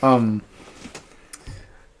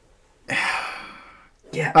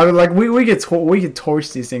 Yeah. I mean, like we could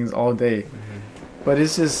torch these things all day, but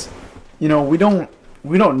it's just, you know, we don't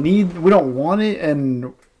want it,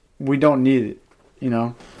 and we don't need it. You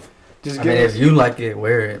know, just if you like it,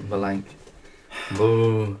 wear it. But like,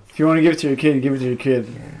 boo. If you want to give it to your kid, give it to your kid.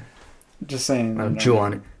 Yeah. Just saying. Let him chew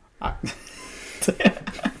on it. Yeah.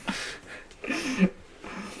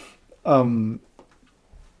 I mean,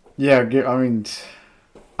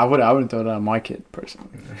 I wouldn't throw that on my kid personally.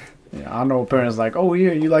 Yeah, I don't know. Parents like, oh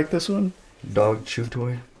yeah, you like this one? Dog chew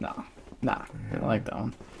toy? Nah, I don't like that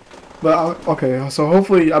one. But okay, so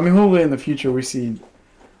hopefully in the future we see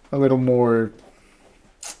a little more,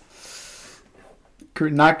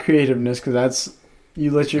 not creativeness, because that's,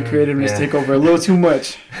 you let your creativeness take over a little too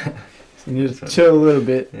much. So you need to chill a little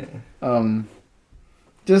bit. Yeah.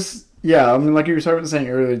 Just, yeah, I mean, like you were saying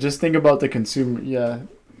earlier, just think about the consumer. Yeah,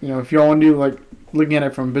 you know, if you all want to do, like, looking at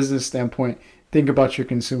it from a business standpoint, think about your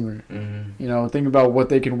consumer. You know, think about what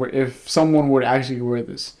they can wear. If someone would actually wear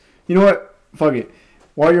this, you know what? Fuck it.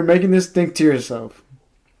 While you're making this, think to yourself,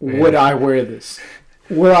 would I wear this?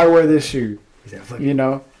 Would I wear this shoe? You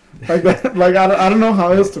know, like that. Like I don't know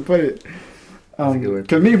how else to put it.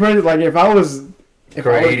 Cause me personally, like if I was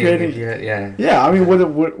creating, yeah. I mean,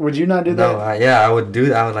 would you not do that? No, I would do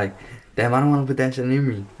that. I was like, damn, I don't want to put that shit near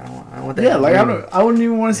me. I don't want that. Yeah, like I wouldn't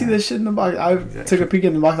even want to see that shit in the box. I took a peek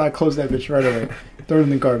in the box. I closed that bitch right away. Throw it in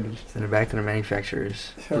the garbage. Send it back to the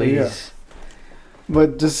manufacturers, Hell please. Yeah.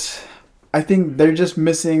 But just, I think they're just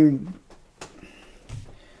missing.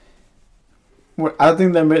 I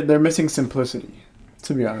think they're missing simplicity,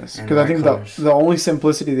 to be honest. Because I think the only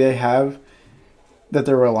simplicity they have that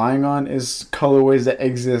they're relying on is colorways that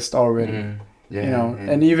exist already. Yeah, you know,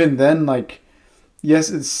 and even then, like, yes,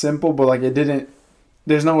 it's simple, but like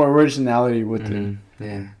there's no originality with it.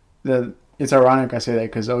 Yeah. It's ironic I say that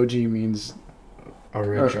because OG means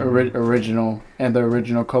original, and the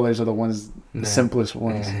original colors are the ones, the simplest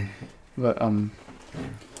ones. But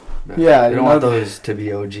yeah, you don't want those to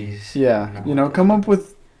be OGs. Yeah, no. You know, come up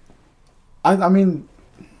with. I mean,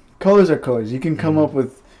 colors are colors. You can come up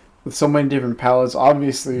with so many different palettes.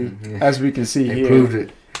 Obviously, as we can see here, proved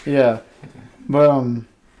it. Yeah, but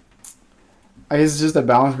I guess it's just a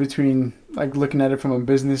balance between like looking at it from a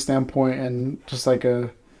business standpoint and just like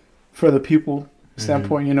for the people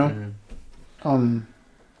standpoint. You know,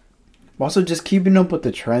 also just keeping up with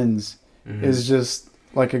the trends is just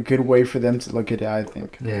like a good way for them to look at it, I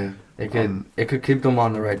think. Yeah, it could keep them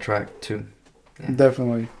on the right track too. Yeah.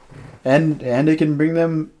 Definitely, and it can bring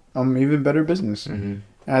them even better business. And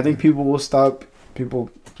I think people will stop. People,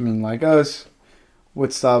 I mean, like us,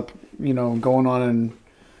 would stop. You know, going on and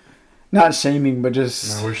not shaming, but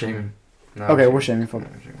just. No, we're shaming. No, okay, we're shaming. Fuck.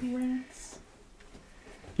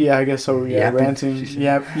 Yeah, I guess so. Yeah, ranting.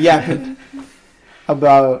 Yapping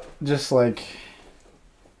about just bad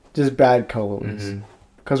colorways.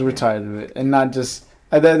 Because we're tired of it, and not just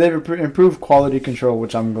they've improved quality control,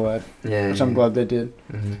 which I'm glad. I'm glad they did.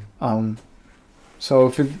 So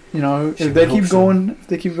if they keep going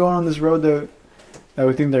on this road that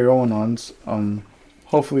we think they're going on,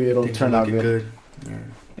 hopefully it'll turn out good.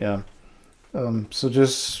 Yeah. So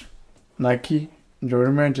just Nike,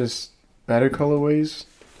 Jordan Brand, just better colorways.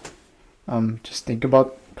 Just think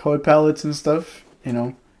about color palettes and stuff. You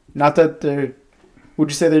know, not that they're. Would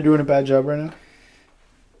you say they're doing a bad job right now?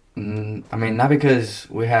 I mean, not because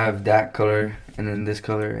we have that color and then this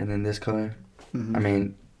color and then this color. I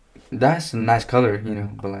mean, that's a nice color, you know,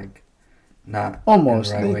 but like not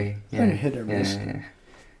almost in the right way. Yeah, hit or miss. Yeah.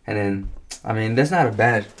 And then, I mean, that's not a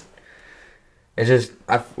bad. It's just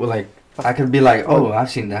I could be like, oh,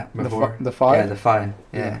 I've seen that before. The 5. Yeah, the 5.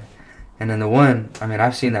 Yeah. And then the 1, I mean,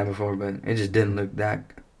 I've seen that before, but it just didn't look that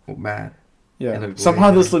bad. Yeah.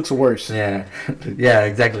 Somehow this looks worse. Yeah. Yeah,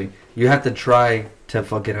 exactly. You have to try to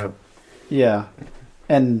fuck it up. Yeah.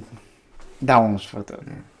 And that one was fucked up.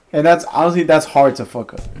 Yeah. And that's honestly hard to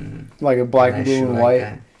fuck up. Like a black, blue, and white.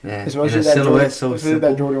 That. Yeah. Especially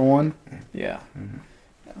that Jordan 1. Yeah.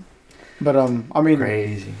 Yeah. But I mean,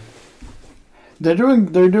 crazy. They're doing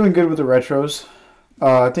good with the retros.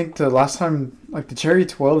 I think the last time, like the Cherry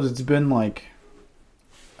 12s, it's been like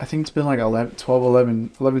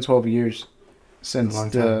 12 years since Long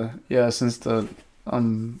the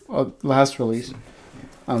last release.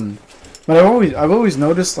 But I've always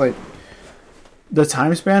noticed like the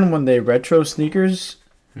time span when they retro sneakers,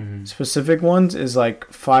 specific ones, is like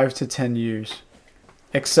 5 to 10 years,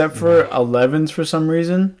 except for 11s for some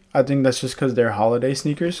reason. I think that's just because they're holiday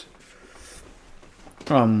sneakers.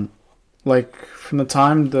 Like from the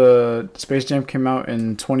time the Space Jam came out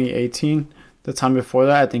in 2018, the time before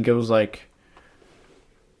that, I think it was like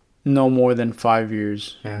no more than 5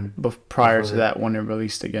 years prior to that when it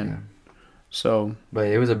released again. Yeah. So, but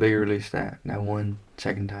it was a bigger release that one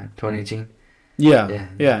second time, 2018. Yeah.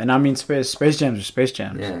 And I mean, Space Jams are Space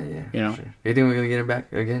Jams. Yeah. You know. Sure. You think we're gonna get it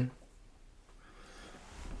back again?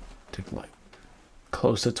 I think like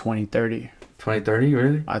close to 2030. 2030,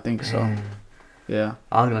 really? I think so. Yeah.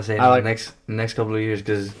 I was gonna say next couple of years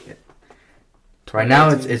because right now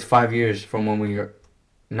it's 5 years from when we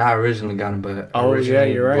not originally got them, but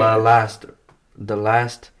originally, you're right. The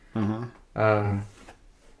last.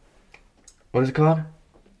 What is it called?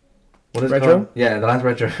 What is retro? It called? Yeah, the last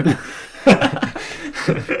retro.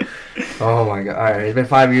 Oh my god! All right, it's been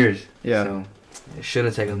 5 years. Yeah. So it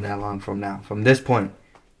shouldn't take them that long from now. From this point.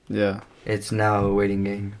 Yeah. It's now a waiting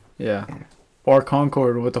game. Yeah. Or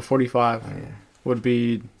Concord with the 45 would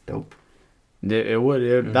be dope. It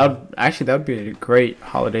would. That'd be a great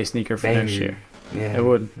holiday sneaker for next year. Yeah. It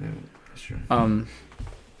would. Yeah, that's true.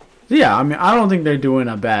 Yeah, I mean, I don't think they're doing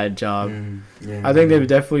a bad job. I think they've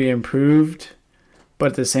definitely improved,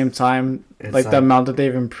 but at the same time, like the amount that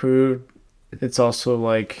they've improved, it's also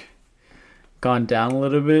like gone down a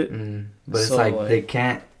little bit. But it's like they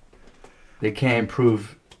can't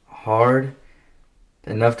improve hard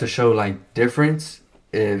enough to show like difference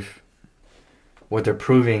if what they're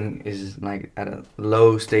proving is like at a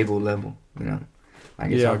low stable level, you know,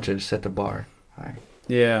 like it's hard to set the bar high.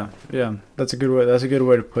 Yeah, that's a good way. That's a good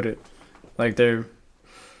way to put it. Like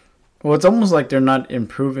it's almost like they're not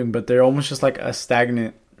improving, but they're almost just like a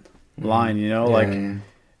stagnant line, you know.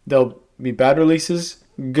 There'll be bad releases,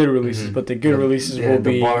 good releases, but the good releases will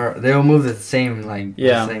be they'll move at the same the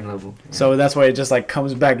same level. Yeah. So that's why it just like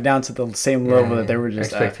comes back down to the same level that they were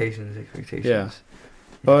just expectations. Yeah,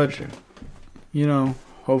 but you know,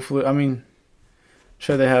 hopefully, I mean,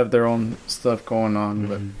 sure they have their own stuff going on,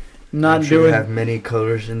 but. Not doing. Have many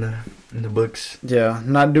colors in the books. Yeah,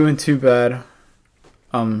 not doing too bad.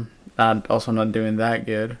 Also not doing that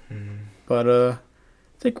good. But I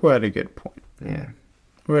think we're at a good point. Yeah,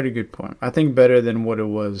 we're at a good point. I think better than what it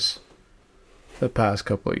was the past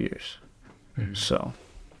couple of years. So,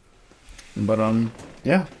 but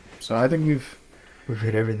yeah. So I think we've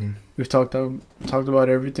hit everything. We've talked about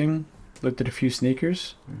everything. Looked at a few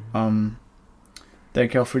sneakers.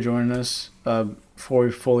 Thank y'all for joining us. Before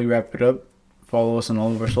we fully wrap it up, follow us on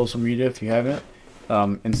all of our social media if you haven't.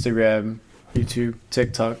 Instagram, YouTube,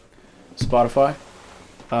 TikTok, Spotify.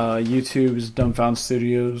 YouTube is Dumbfound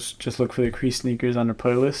Studios. Just look for the Crease Sneakers on the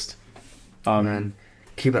playlist. And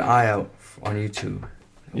keep an eye out on YouTube.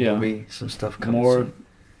 There will be some stuff coming soon.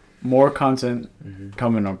 More content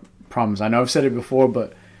coming, I promise. I know I've said it before,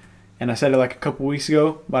 and I said it like a couple weeks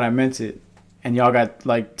ago, but I meant it. And y'all got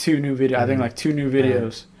like 2 new videos. I think like 2 new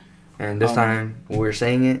videos. And this time we're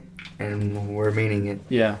saying it and we're meaning it.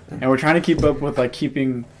 Yeah. And we're trying to keep up with like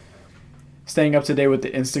staying up to date with the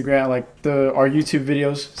Instagram, like our YouTube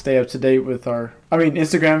videos stay up to date with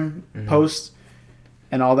Instagram posts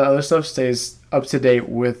and all that other stuff stays up to date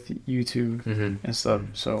with YouTube and stuff.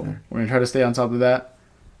 So we're going to try to stay on top of that.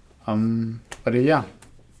 But yeah,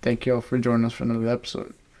 thank y'all for joining us for another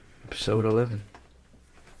episode. Episode 11.